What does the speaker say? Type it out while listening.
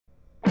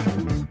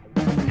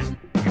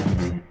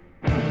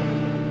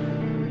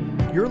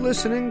You're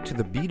listening to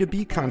the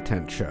B2B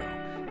Content Show,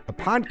 a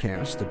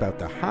podcast about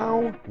the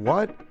how,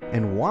 what,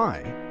 and why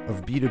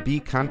of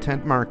B2B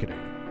content marketing.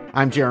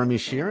 I'm Jeremy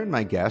Sheeran.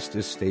 My guest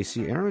is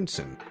Stacey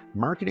Arenson,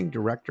 Marketing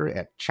Director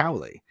at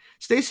Chowly.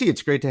 Stacey,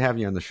 it's great to have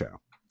you on the show.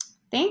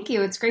 Thank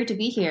you. It's great to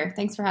be here.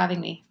 Thanks for having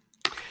me.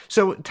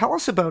 So tell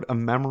us about a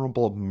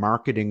memorable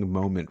marketing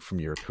moment from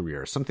your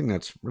career, something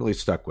that's really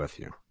stuck with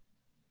you.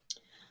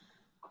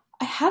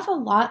 I have a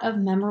lot of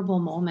memorable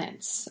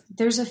moments.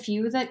 There's a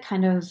few that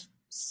kind of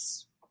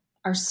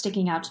are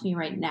sticking out to me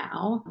right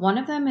now. One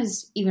of them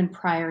is even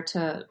prior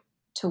to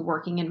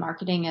working in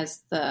marketing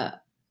as the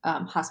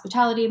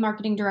hospitality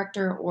marketing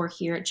director or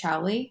here at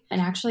Chowly.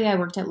 And actually I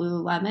worked at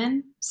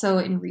Lululemon, so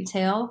in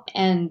retail,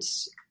 and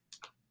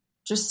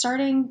just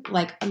starting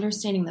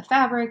understanding the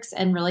fabrics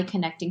and really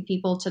connecting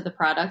people to the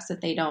products that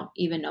they don't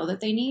even know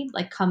that they need,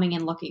 like coming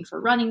and looking for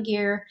running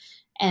gear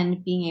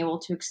and being able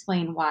to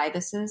explain why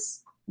this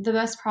is the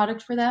best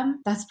product for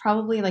them. That's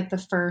probably the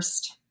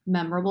first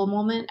memorable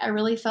moment I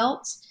really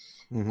felt.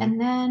 Mm-hmm.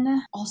 And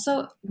then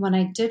also when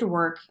I did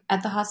work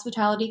at the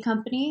hospitality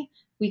company,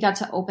 we got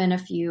to open a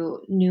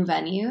few new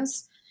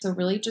venues. So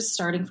really just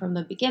starting from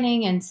the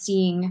beginning and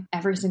seeing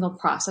every single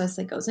process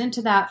that goes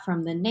into that,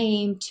 from the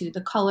name to the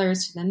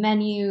colors to the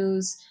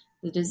menus,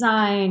 the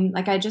design.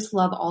 I just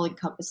love all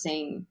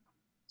encompassing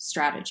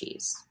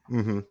strategies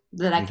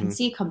that I can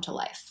see come to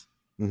life.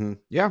 Mm-hmm.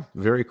 Yeah,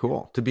 very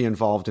cool to be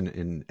involved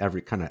in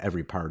every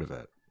part of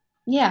it.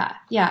 Yeah,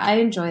 I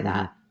enjoy that.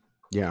 Mm-hmm.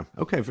 Yeah.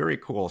 Okay. Very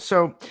cool.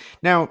 So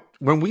now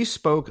when we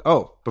spoke,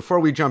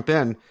 before we jump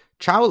in,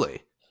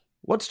 Chowly,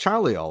 what's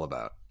Chowly all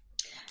about?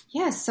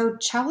 Yes. So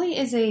Chowly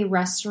is a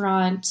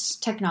restaurant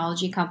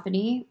technology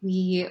company.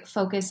 We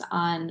focus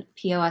on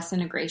POS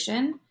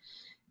integration.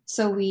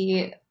 So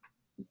we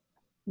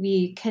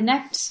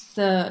connect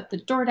the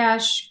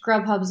DoorDash,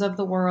 Grubhubs of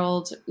the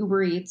world,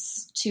 Uber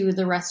Eats to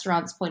the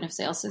restaurant's point of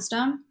sale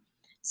system.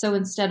 So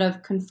instead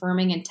of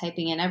confirming and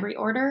typing in every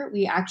order,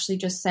 we actually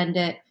just send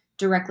it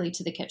directly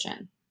to the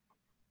kitchen.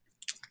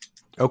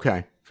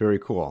 Okay. Very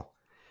cool.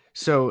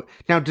 So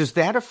now is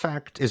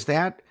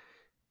that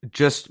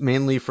just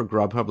mainly for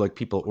Grubhub,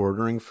 people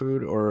ordering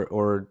food,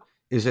 or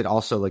is it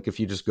also if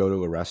you just go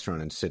to a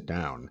restaurant and sit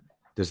down,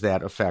 does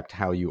that affect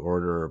how you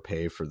order or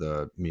pay for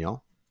the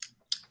meal?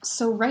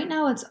 So right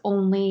now it's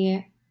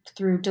only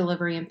through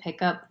delivery and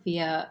pickup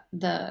via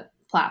the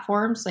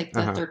platforms, the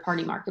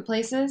third-party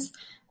marketplaces.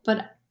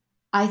 But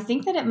I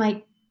think that it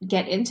might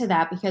get into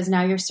that because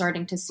now you're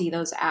starting to see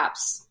those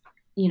apps,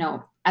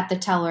 at the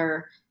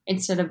teller,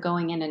 instead of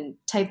going in and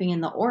typing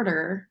in the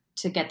order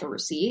to get the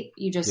receipt,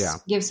 you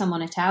just give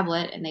someone a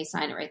tablet and they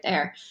sign it right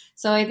there.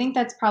 So I think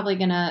that's probably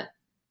going to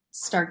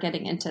start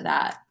getting into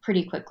that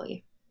pretty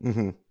quickly.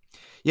 Mm-hmm.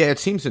 Yeah, it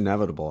seems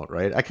inevitable,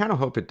 right? I kind of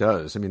hope it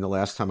does. I mean, the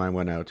last time I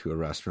went out to a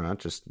restaurant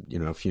just,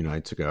 a few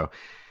nights ago,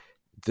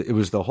 it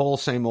was the whole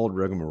same old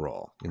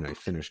rigmarole. You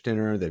finish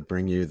dinner, they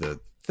bring you the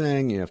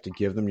thing, you have to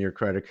give them your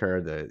credit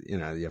card, you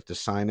have to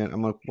sign it.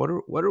 I'm like, what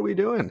are we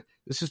doing?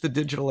 This is the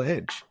digital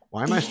age.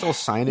 Why am I still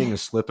signing a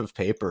slip of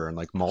paper and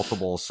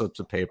multiple slips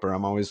of paper?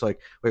 I'm always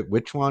like, wait,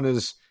 which one am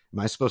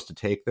I supposed to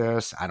take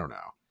this? I don't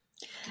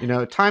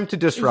know. Time to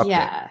disrupt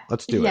it.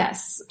 Let's do it.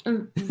 Yes.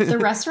 The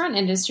restaurant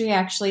industry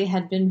actually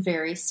had been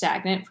very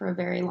stagnant for a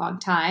very long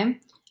time.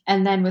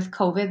 And then with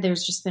COVID,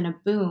 there's just been a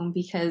boom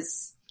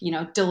because,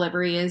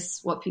 delivery is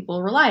what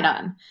people relied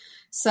on.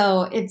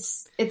 So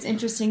it's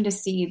interesting to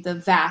see the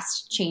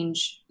vast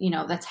change,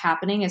 that's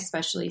happening,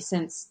 especially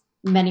since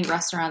many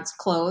restaurants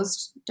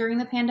closed during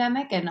the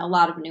pandemic and a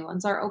lot of new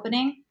ones are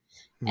opening.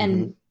 Mm-hmm.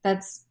 And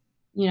that's,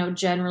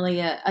 generally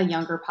a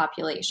younger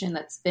population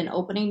that's been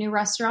opening new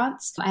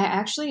restaurants. I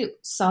actually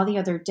saw the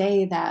other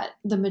day that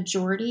the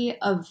majority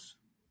of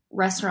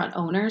restaurant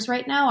owners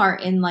right now are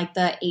in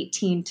the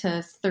 18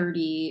 to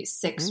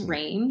 36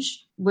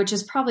 range, which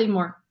is probably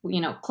more,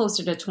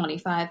 closer to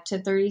 25 to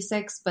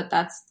 36, but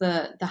that's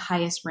the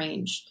highest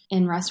range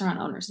in restaurant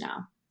owners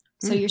now.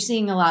 So you're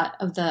seeing a lot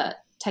of the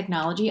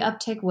technology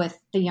uptick with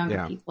the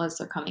younger people as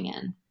they're coming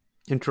in.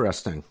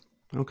 Interesting.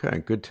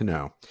 Okay, good to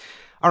know.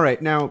 All right,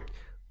 now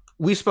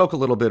we spoke a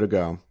little bit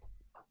ago,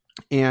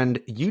 and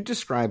you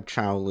described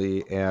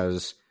Chowly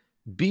as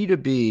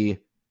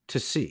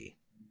B2B2C.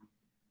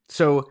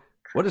 So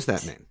what does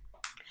that mean?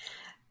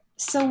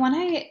 So when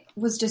I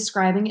was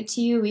describing it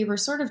to you, we were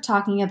sort of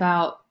talking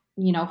about,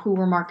 who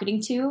we're marketing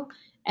to.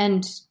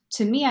 And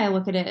to me, I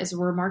look at it as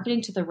we're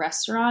marketing to the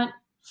restaurant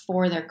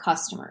for their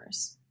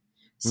customers.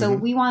 So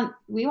we want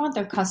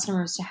their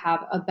customers to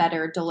have a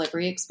better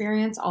delivery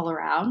experience all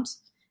around.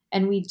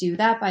 And we do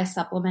that by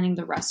supplementing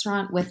the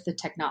restaurant with the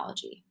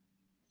technology.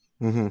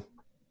 Mm-hmm.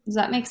 Does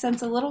that make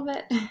sense a little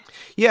bit?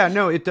 Yeah,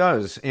 no, it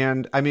does.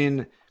 And I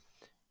mean,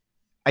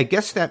 I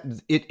guess that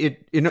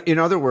in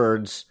other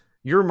words,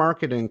 you're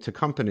marketing to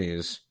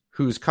companies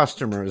whose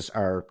customers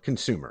are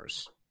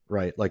consumers,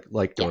 right? Like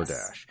DoorDash.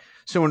 Yes.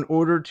 So in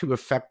order to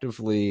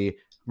effectively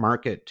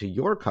market to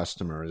your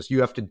customers,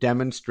 you have to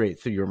demonstrate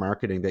through your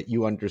marketing that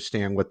you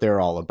understand what they're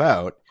all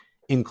about,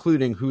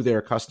 including who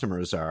their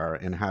customers are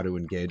and how to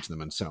engage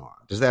them and so on.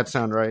 Does that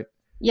sound right?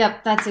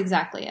 Yep, that's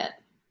exactly it.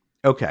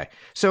 Okay.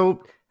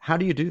 So how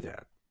do you do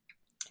that?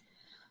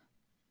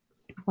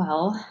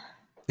 Well,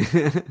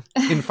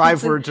 in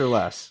 5 words or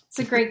less. It's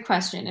a great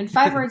question. In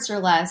 5 words or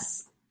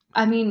less,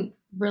 I mean,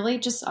 really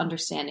just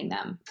understanding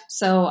them.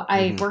 So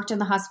I worked in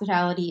the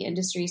hospitality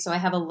industry, so I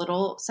have a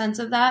little sense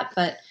of that,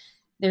 but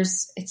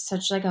it's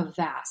such like a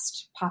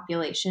vast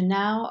population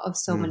now of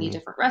so many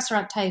different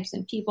restaurant types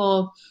and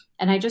people.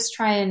 And I just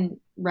try and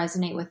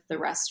resonate with the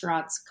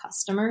restaurant's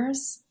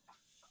customers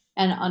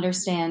and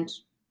understand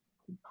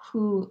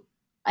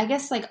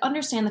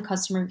understand the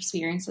customer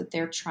experience that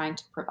they're trying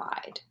to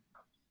provide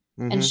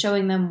and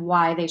showing them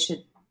why they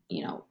should,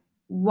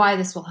 why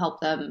this will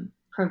help them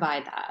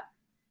provide that.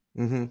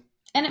 And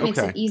it makes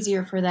it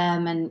easier for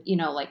them and,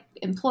 like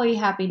employee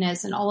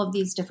happiness and all of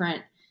these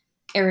different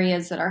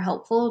areas that are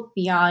helpful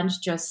beyond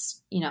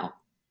just,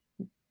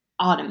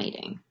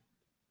 automating.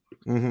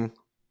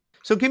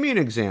 So give me an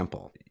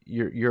example.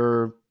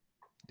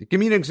 Give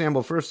me an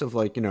example first of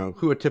like,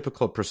 who a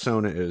typical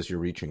persona is you're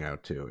reaching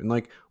out to, and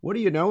like, what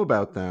do you know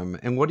about them,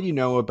 and what do you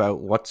know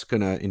about what's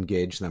going to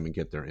engage them and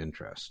get their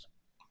interest?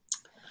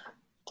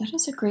 That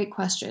is a great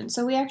question.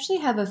 So we actually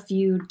have a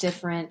few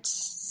different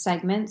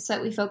segments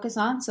that we focus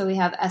on. So we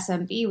have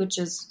SMB, which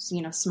is,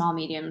 small,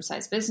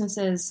 medium-sized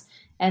businesses,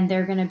 and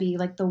they're going to be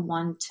like the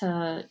 1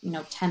 to,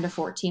 10 to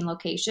 14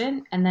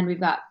 location. And then we've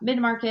got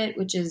mid-market,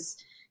 which is,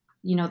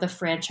 the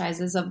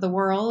franchises of the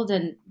world,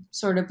 and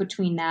sort of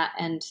between that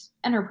and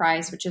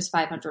enterprise, which is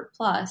 500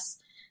 plus,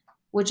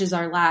 which is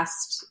our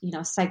last,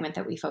 segment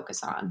that we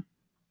focus on.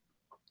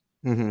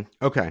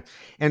 Okay.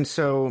 And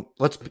so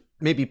let's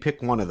maybe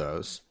pick one of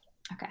those.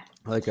 Okay.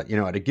 Like, at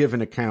a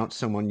given account,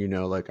 someone,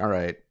 like, all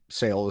right,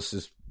 sales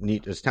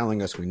is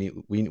telling us we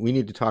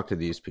need to talk to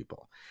these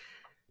people.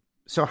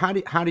 So how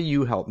do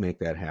you help make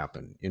that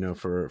happen?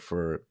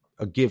 For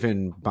a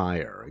given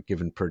buyer, a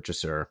given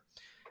purchaser,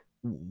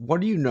 what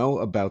do you know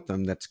about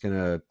them that's going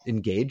to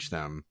engage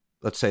them,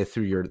 let's say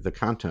through the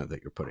content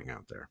that you're putting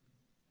out there?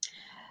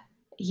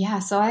 Yeah.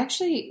 So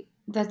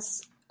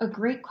that's a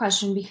great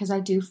question because I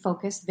do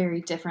focus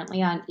very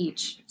differently on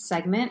each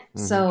segment.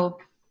 So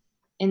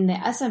in the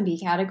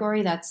SMB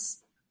category,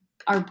 that's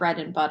our bread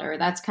and butter.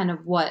 That's kind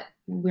of what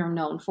we're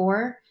known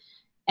for.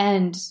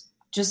 And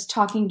just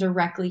talking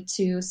directly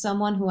to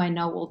someone who I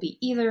know will be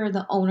either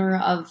the owner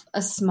of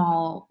a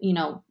small,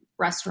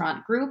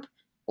 restaurant group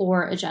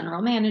or a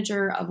general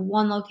manager of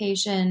one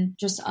location,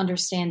 just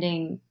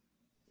understanding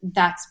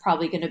that's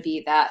probably going to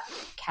be that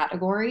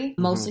category.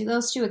 Mostly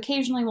those two.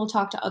 Occasionally we'll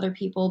talk to other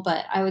people,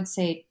 but I would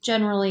say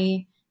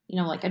generally,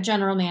 like a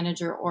general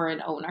manager or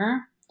an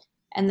owner.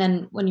 And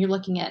then when you're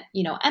looking at,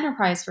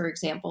 enterprise, for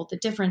example, the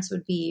difference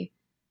would be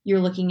you're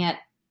looking at,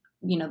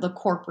 the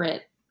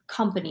corporate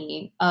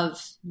company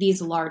of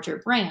these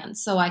larger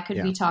brands. So I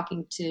could be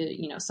talking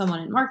to, someone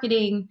in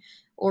marketing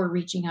or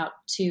reaching out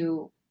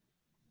to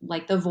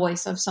like the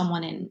voice of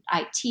someone in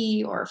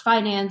IT or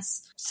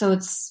finance. So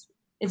it's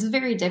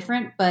very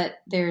different, but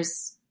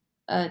there's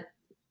a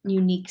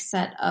unique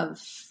set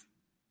of,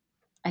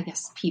 I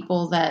guess,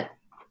 people that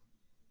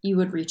you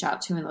would reach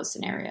out to in those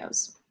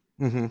scenarios.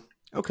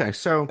 Okay.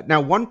 So now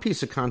one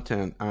piece of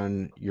content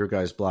on your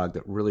guys' blog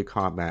that really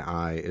caught my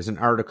eye is an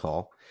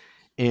article,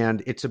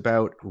 and it's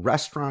about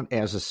restaurant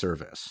as a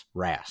service,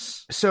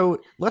 RaaS.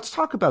 So let's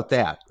talk about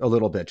that a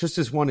little bit, just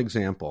as one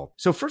example.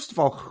 So first of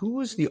all,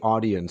 who is the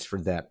audience for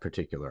that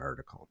particular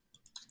article?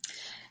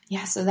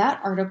 Yeah, so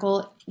that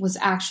article was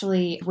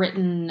actually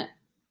written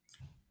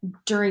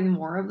during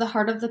more of the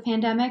heart of the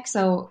pandemic.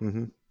 So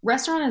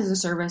restaurant as a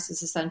service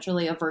is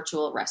essentially a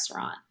virtual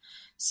restaurant.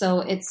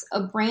 So it's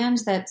a brand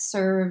that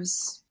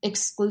serves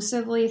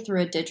exclusively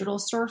through a digital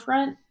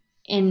storefront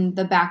in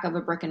the back of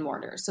a brick and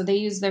mortar. So they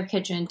use their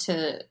kitchen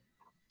to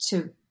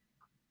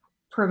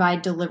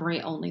provide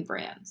delivery only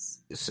brands.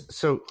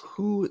 So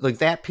who, like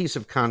that piece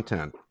of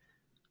content,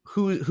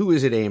 who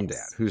is it aimed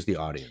at? Who's the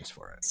audience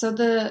for it? So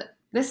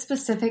this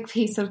specific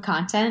piece of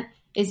content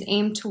is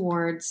aimed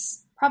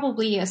towards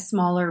probably a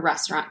smaller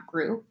restaurant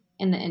group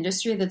in the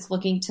industry that's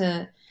looking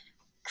to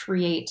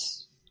create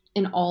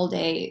an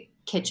all-day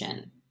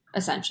kitchen,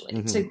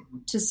 essentially,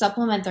 to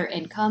supplement their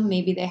income.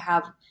 Maybe they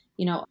have,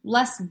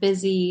 less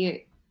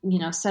busy,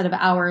 set of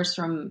hours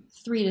from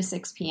 3 to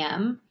 6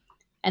 p.m.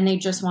 and they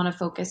just want to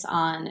focus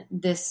on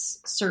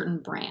this certain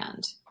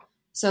brand.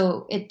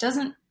 So it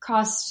doesn't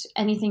cost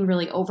anything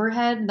really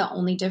overhead. The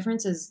only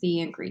difference is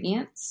the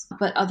ingredients.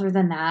 But other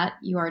than that,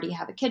 you already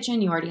have a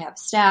kitchen, you already have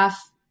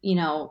staff.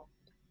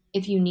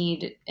 If you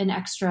need an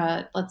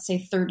extra, let's say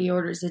 30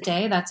 orders a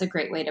day, that's a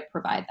great way to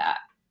provide that.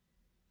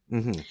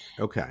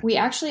 Okay. We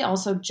actually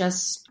also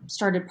just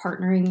started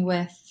partnering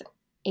with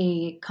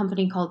a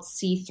company called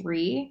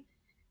C3.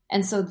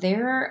 And so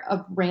they're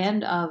a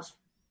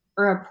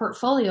a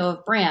portfolio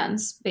of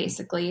brands,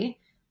 basically,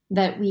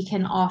 that we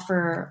can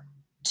offer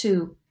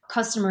to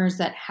customers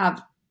that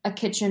have a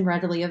kitchen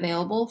readily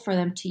available for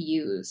them to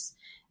use.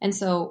 And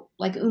so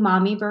like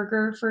Umami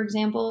Burger, for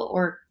example,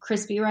 or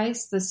Crispy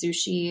Rice, the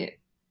sushi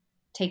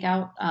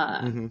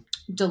takeout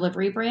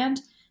delivery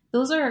brand,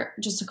 those are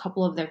just a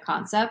couple of their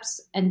concepts.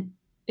 And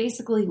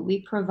basically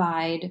we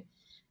provide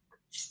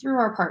through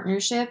our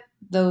partnership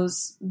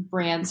those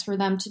brands for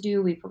them to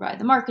do. We provide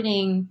the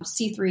marketing.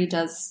 C3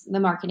 does the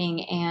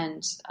marketing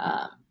and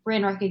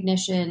brand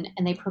recognition,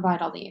 and they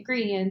provide all the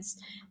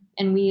ingredients,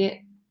 and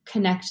we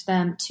connect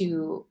them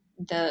to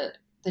the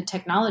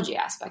technology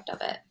aspect of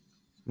it.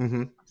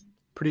 Mm-hmm.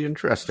 Pretty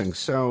interesting.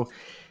 So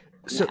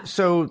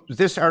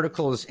this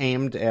article is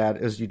aimed at,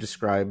 as you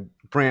described,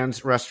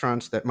 brands,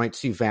 restaurants that might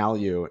see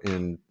value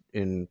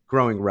in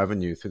growing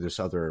revenue through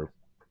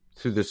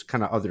this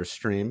kind of other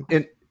stream.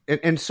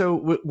 And so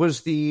what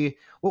was the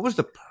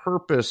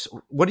purpose?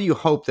 What do you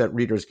hope that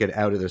readers get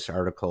out of this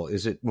article?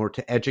 Is it more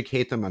to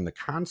educate them on the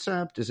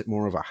concept? Is it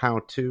more of a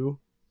how-to?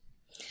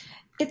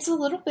 It's a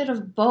little bit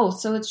of both.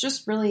 So it's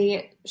just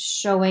really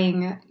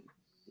showing,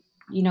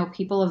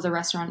 people of the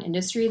restaurant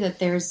industry that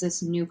there's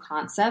this new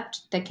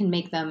concept that can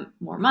make them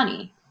more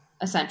money,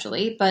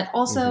 essentially, but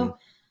also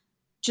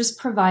just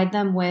provide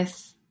them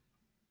with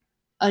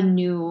a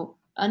new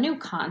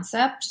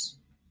concept,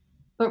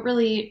 but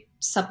really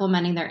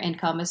supplementing their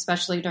income,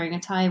 especially during a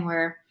time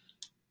where,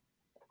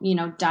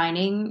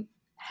 dining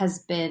has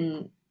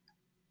been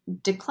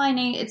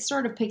declining. It's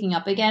sort of picking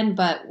up again,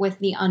 but with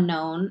the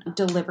unknown,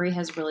 delivery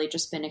has really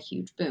just been a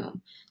huge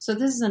boom. So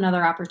this is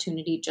another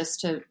opportunity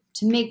just to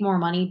make more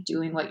money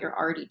doing what you're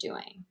already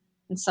doing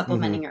and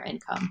supplementing your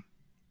income.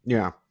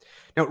 Yeah.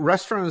 Now,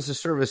 restaurant as a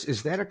service,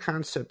 is that a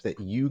concept that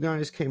you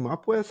guys came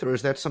up with, or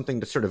is that something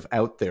that's sort of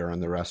out there in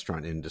the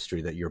restaurant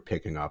industry that you're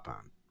picking up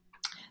on?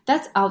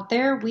 That's out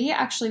there. We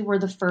actually were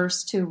the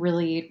first to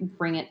really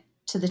bring it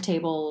to the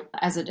table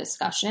as a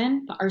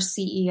discussion. Our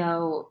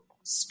CEO,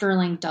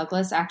 Sterling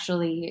Douglas,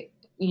 actually,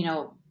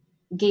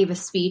 gave a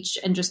speech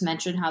and just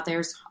mentioned how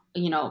there's,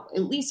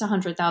 at least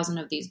 100,000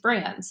 of these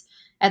brands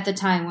at the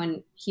time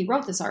when he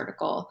wrote this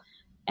article.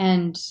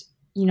 And,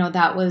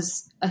 that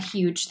was a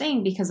huge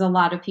thing because a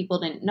lot of people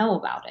didn't know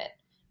about it.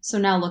 So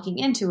now looking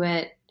into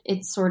it,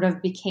 it sort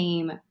of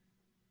became,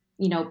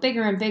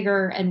 bigger and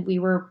bigger. And we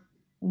were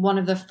one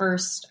of the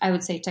first, I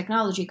would say,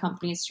 technology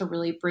companies to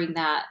really bring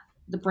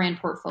the brand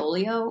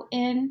portfolio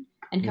in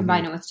and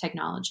combine it with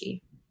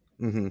technology.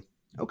 Mm-hmm.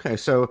 Okay.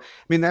 So,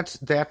 I mean,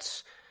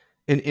 that's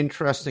an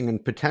interesting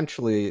and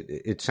potentially,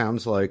 it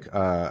sounds like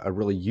a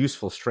really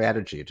useful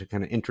strategy to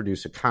kind of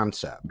introduce a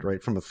concept,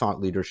 right, from a thought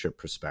leadership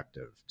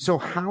perspective. So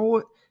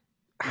how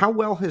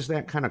well has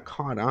that kind of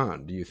caught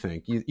on, do you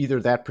think? Either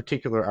that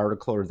particular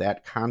article or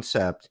that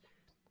concept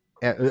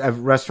of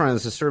restaurant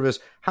as a service,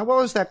 how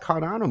well has that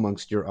caught on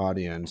amongst your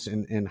audience,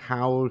 and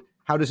how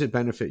does it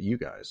benefit you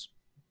guys?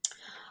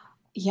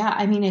 Yeah,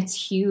 I mean, it's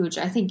huge.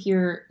 I think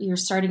you're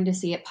starting to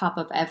see it pop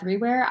up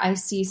everywhere. I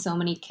see so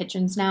many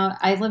kitchens now.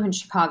 I live in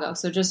Chicago,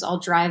 so just I'll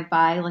drive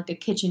by like a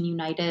Kitchen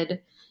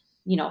United,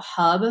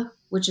 hub,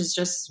 which is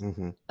just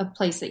a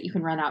place that you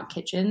can rent out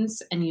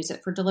kitchens and use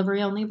it for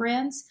delivery only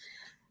brands.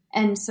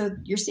 And so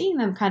you're seeing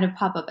them kind of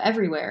pop up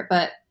everywhere.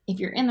 But if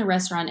you're in the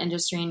restaurant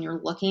industry and you're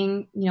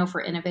looking,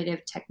 for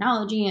innovative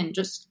technology and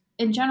just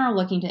in general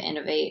looking to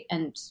innovate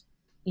and,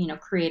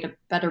 create a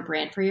better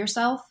brand for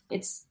yourself,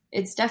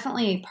 it's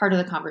definitely part of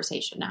the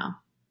conversation now.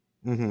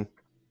 Mm-hmm.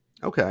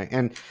 Okay.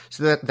 And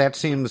so that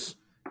seems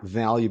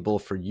valuable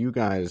for you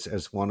guys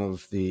as one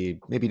of the,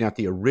 maybe not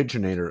the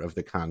originator of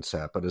the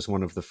concept, but as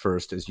one of the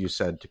first, as you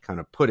said, to kind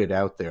of put it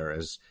out there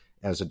as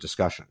a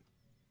discussion.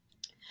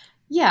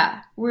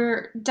 Yeah,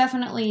 we're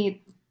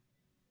definitely,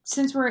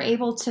 since we're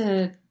able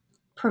to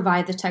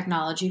provide the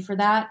technology for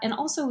that, and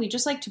also we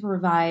just like to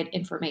provide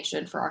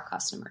information for our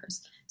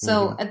customers.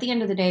 So at the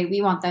end of the day,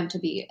 we want them to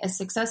be as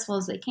successful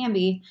as they can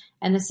be.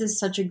 And this is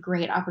such a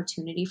great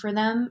opportunity for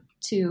them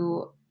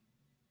to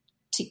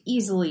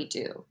easily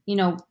do.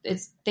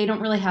 They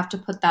don't really have to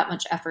put that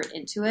much effort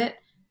into it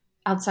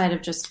outside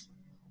of just,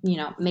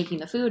 making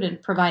the food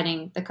and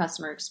providing the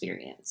customer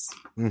experience.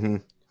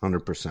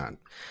 100%.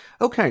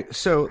 Okay.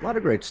 So a lot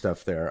of great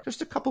stuff there.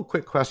 Just a couple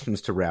quick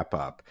questions to wrap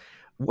up.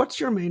 What's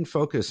your main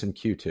focus in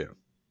Q2?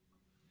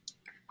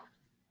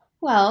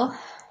 Well,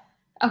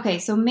 okay,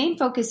 so main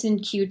focus in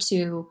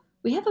Q2,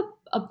 we have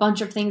a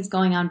bunch of things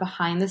going on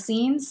behind the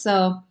scenes.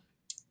 So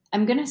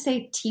I'm going to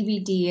say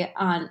TBD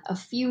on a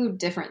few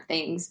different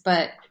things,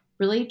 but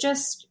really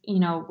just,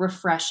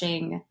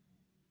 refreshing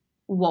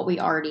what we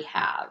already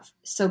have.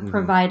 So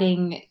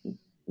providing,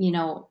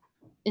 an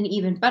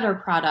even better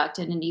product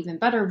and an even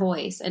better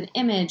voice and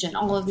image and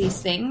all of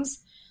these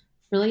things,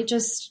 really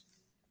just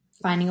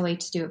finding a way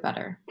to do it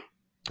better.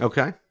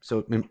 Okay.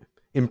 So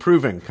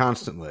improving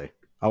constantly.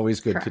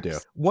 Always good Correct. to do.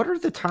 What are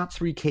the top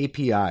 3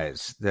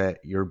 KPIs that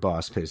your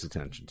boss pays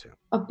attention to?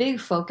 A big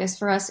focus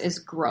for us is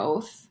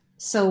growth.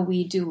 So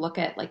we do look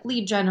at like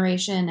lead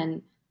generation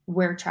and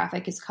where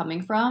traffic is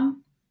coming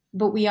from,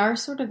 but we are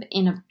sort of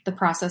in the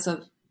process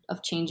of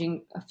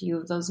changing a few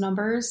of those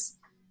numbers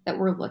that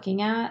we're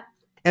looking at.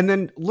 And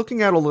then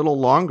looking at a little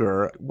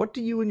longer, what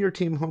do you and your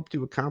team hope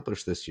to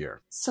accomplish this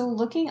year? So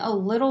looking a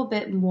little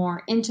bit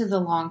more into the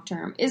long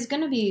term is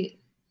going to be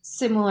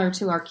similar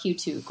to our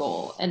Q2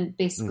 goal. And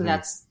basically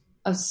that's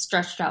a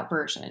stretched out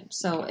version.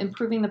 So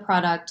improving the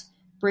product,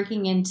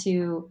 breaking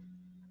into,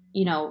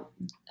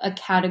 a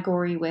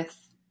category with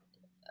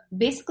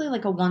basically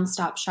like a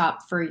one-stop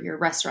shop for your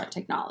restaurant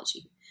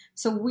technology.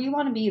 So we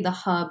want to be the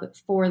hub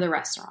for the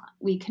restaurant.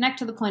 We connect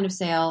to the point of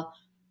sale,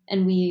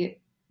 and we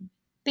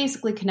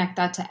basically connect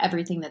that to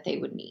everything that they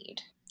would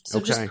need. So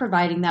just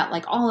providing that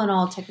like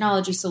all-in-all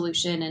technology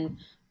solution and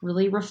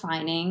really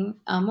refining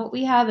what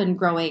we have and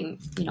growing,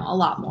 a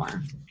lot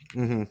more.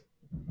 Mm-hmm.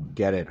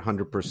 Get it,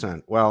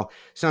 100%. Well,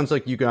 sounds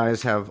like you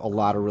guys have a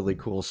lot of really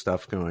cool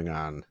stuff going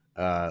on.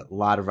 A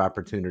lot of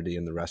opportunity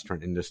in the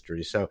restaurant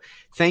industry. So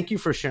thank you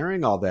for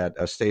sharing all that,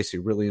 Stacey.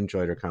 Really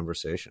enjoyed our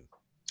conversation.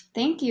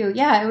 Thank you.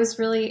 Yeah, it was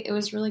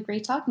really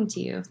great talking to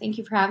you. Thank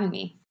you for having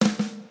me.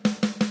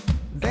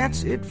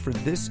 That's it for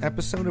this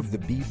episode of the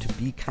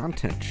B2B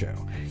Content Show.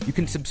 You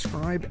can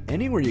subscribe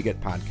anywhere you get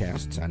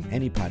podcasts on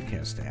any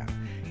podcast app.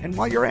 And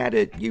while you're at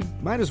it, you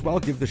might as well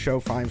give the show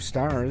 5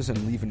 stars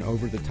and leave an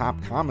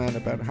over-the-top comment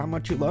about how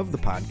much you love the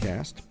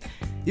podcast.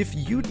 If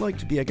you'd like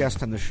to be a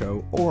guest on the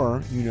show,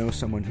 or you know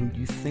someone who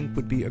you think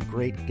would be a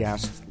great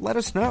guest, let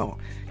us know.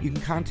 You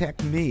can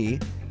contact me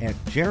at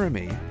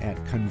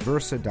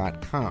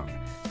jeremy@conversa.com.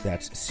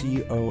 That's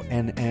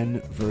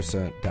CONN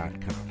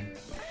Versa.com.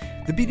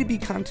 The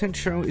B2B Content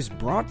Show is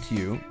brought to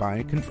you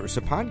by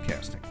Conversa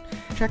Podcasting.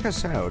 Check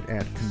us out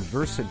at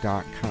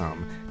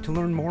conversa.com to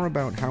learn more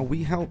about how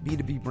we help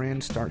B2B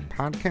brands start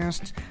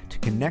podcasts to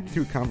connect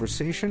through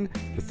conversation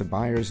with the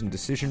buyers and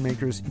decision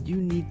makers you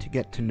need to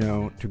get to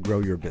know to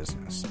grow your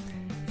business.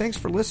 Thanks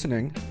for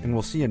listening, and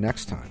we'll see you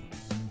next time.